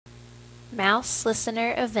Mouse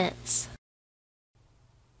Listener Events.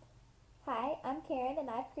 Hi, I'm Karen and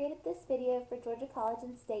I've created this video for Georgia College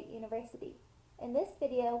and State University. In this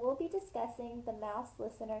video, we'll be discussing the Mouse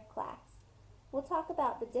Listener class. We'll talk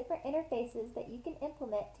about the different interfaces that you can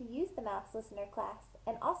implement to use the Mouse Listener class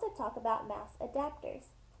and also talk about mouse adapters.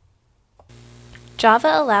 Java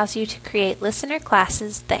allows you to create listener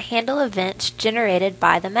classes that handle events generated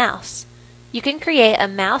by the mouse. You can create a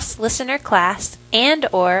mouse listener class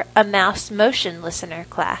and/or a mouse motion listener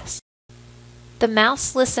class. The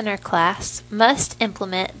mouse listener class must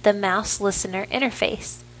implement the mouse listener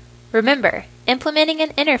interface. Remember, implementing an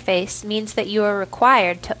interface means that you are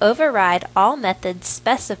required to override all methods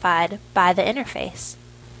specified by the interface.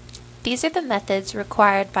 These are the methods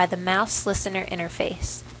required by the mouse listener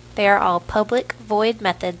interface. They are all public void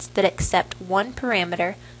methods that accept one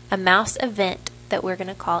parameter, a mouse event that we're going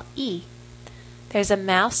to call E. There's a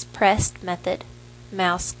mouse pressed method,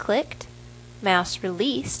 mouse clicked, mouse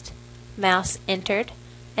released, mouse entered,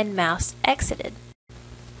 and mouse exited.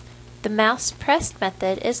 The mouse pressed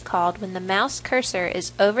method is called when the mouse cursor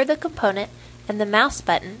is over the component and the mouse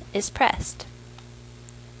button is pressed.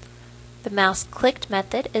 The mouse clicked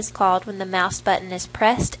method is called when the mouse button is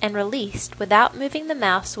pressed and released without moving the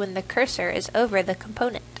mouse when the cursor is over the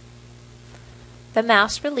component. The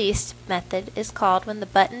mouse released method is called when the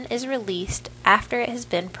button is released after it has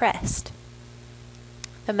been pressed.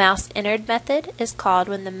 The mouse entered method is called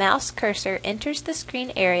when the mouse cursor enters the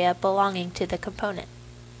screen area belonging to the component.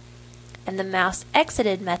 And the mouse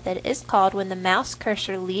exited method is called when the mouse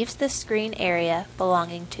cursor leaves the screen area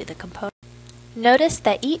belonging to the component. Notice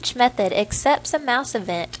that each method accepts a mouse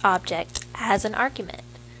event object as an argument.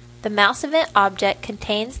 The mouse event object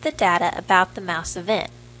contains the data about the mouse event.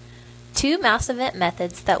 Two mouse event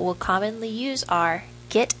methods that we'll commonly use are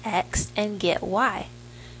getX and getY.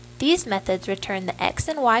 These methods return the x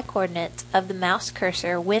and y coordinates of the mouse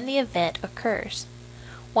cursor when the event occurs.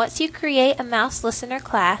 Once you create a mouse listener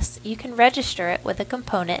class, you can register it with a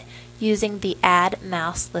component using the add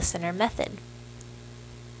mouse listener method.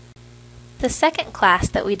 The second class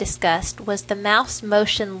that we discussed was the mouse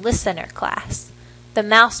motion listener class. The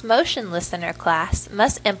mouse motion listener class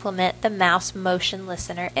must implement the mouse motion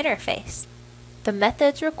listener interface. The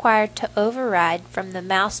methods required to override from the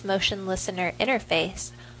mouse motion listener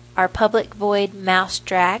interface are public void mouse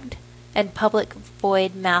dragged and public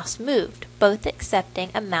void mouse moved, both accepting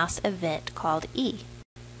a mouse event called E.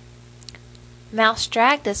 Mouse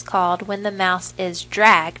dragged is called when the mouse is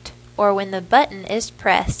dragged or when the button is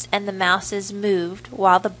pressed and the mouse is moved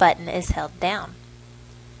while the button is held down.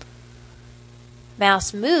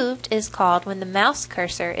 Mouse moved is called when the mouse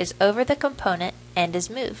cursor is over the component and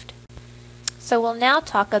is moved. So we'll now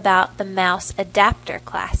talk about the mouse adapter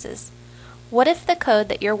classes. What if the code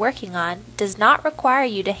that you're working on does not require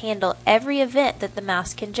you to handle every event that the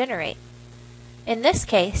mouse can generate? In this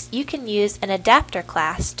case, you can use an adapter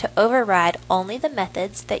class to override only the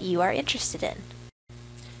methods that you are interested in.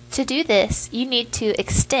 To do this, you need to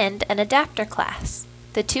extend an adapter class.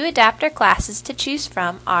 The two adapter classes to choose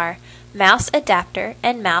from are mouse adapter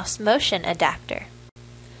and mouse motion adapter.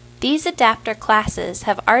 These adapter classes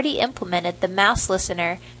have already implemented the mouse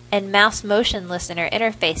listener and mouse motion listener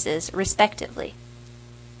interfaces respectively.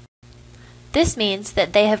 This means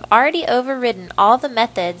that they have already overridden all the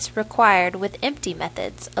methods required with empty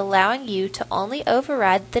methods, allowing you to only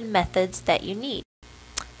override the methods that you need.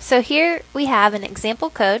 So here we have an example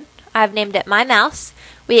code. I've named it My Mouse.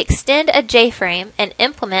 We extend a JFrame and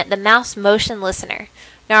implement the mouse motion listener.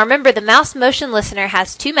 Now remember, the mouse motion listener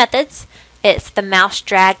has two methods. It's the mouse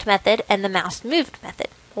dragged method and the mouse moved method.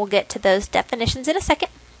 We'll get to those definitions in a second.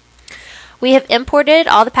 We have imported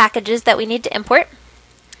all the packages that we need to import.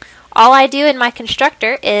 All I do in my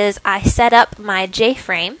constructor is I set up my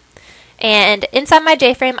JFrame, and inside my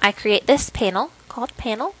JFrame I create this panel called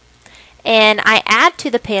panel, and I add to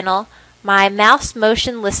the panel my mouse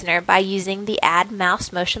motion listener by using the add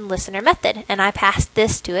mouse motion listener method, and I pass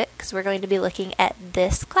this to it because we're going to be looking at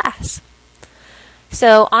this class.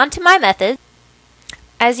 So on to my methods.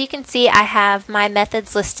 As you can see, I have my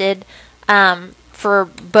methods listed for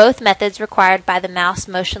both methods required by the mouse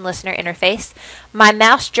motion listener interface. My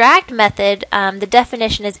mouse dragged method, the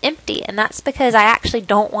definition is empty, and that's because I actually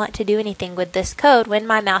don't want to do anything with this code when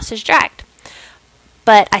my mouse is dragged.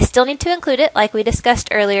 But I still need to include it like we discussed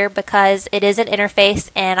earlier because it is an interface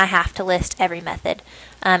and I have to list every method,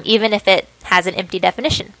 even if it has an empty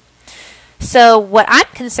definition. So what I'm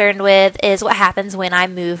concerned with is what happens when I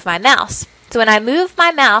move my mouse. So when I move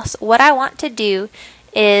my mouse, what I want to do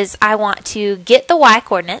is I want to get the y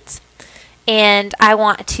coordinates and I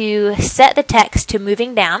want to set the text to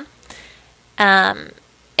moving down.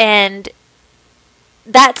 And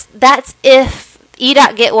that's if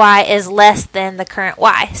e.getY is less than the current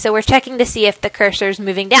y. So we're checking to see if the cursor is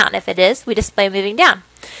moving down. If it is, we display moving down.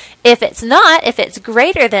 If it's not, if it's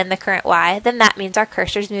greater than the current y, then that means our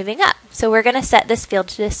cursor is moving up. So we're going to set this field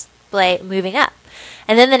to display moving up.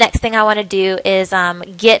 And then the next thing I want to do is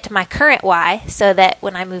get my current y so that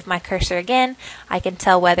when I move my cursor again, I can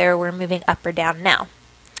tell whether we're moving up or down now.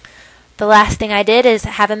 The last thing I did is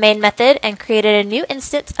have a main method and created a new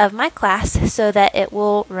instance of my class so that it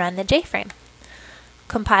will run the JFrame.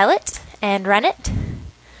 Compile it and run it.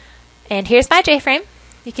 And here's my JFrame.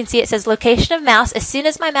 You can see it says location of mouse. As soon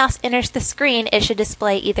as my mouse enters the screen, it should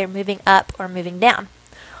display either moving up or moving down.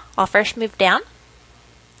 I'll first move down,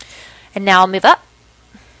 and now I'll move up.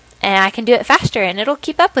 And I can do it faster, and it'll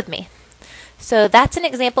keep up with me. So that's an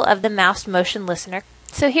example of the mouse motion listener.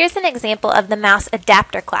 So here's an example of the mouse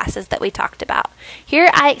adapter classes that we talked about.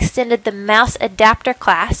 Here I extended the mouse adapter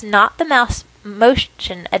class, not the mouse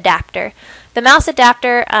motion adapter. The mouse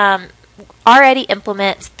adapter already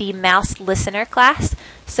implements the mouse listener class.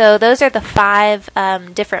 So those are the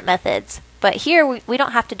 5 different methods. But here we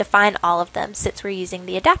don't have to define all of them since we're using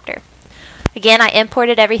the adapter. Again, I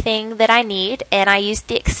imported everything that I need, and I used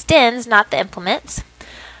the extends, not the implements.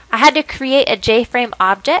 I had to create a JFrame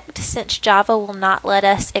object since Java will not let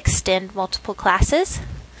us extend multiple classes.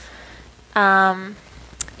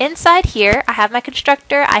 Inside here, I have my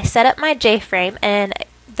constructor. I set up my JFrame, and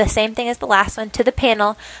the same thing as the last one, to the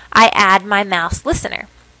panel, I add my mouse listener.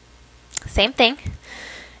 Same thing.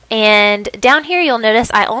 And down here, you'll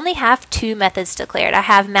notice I only have 2 methods declared. I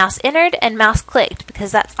have mouse entered and mouse clicked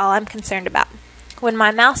because that's all I'm concerned about. When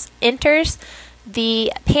my mouse enters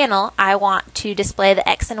the panel, I want to display the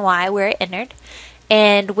X and Y where it entered.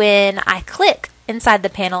 And when I click inside the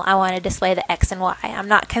panel, I want to display the X and Y. I'm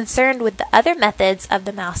not concerned with the other methods of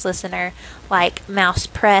the mouse listener like mouse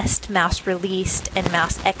pressed, mouse released, and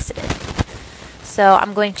mouse exited. So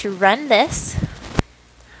I'm going to run this.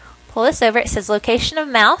 Pull this over. It says location of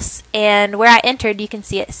mouse, and where I entered, you can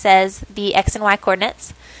see it says the X and Y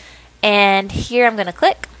coordinates. And here I'm going to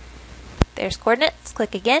click. There's coordinates.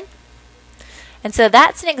 Click again. And so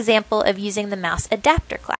that's an example of using the mouse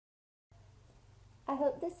adapter class. I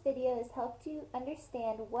hope this video has helped you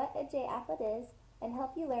understand what a JApplet is and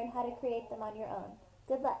help you learn how to create them on your own.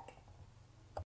 Good luck!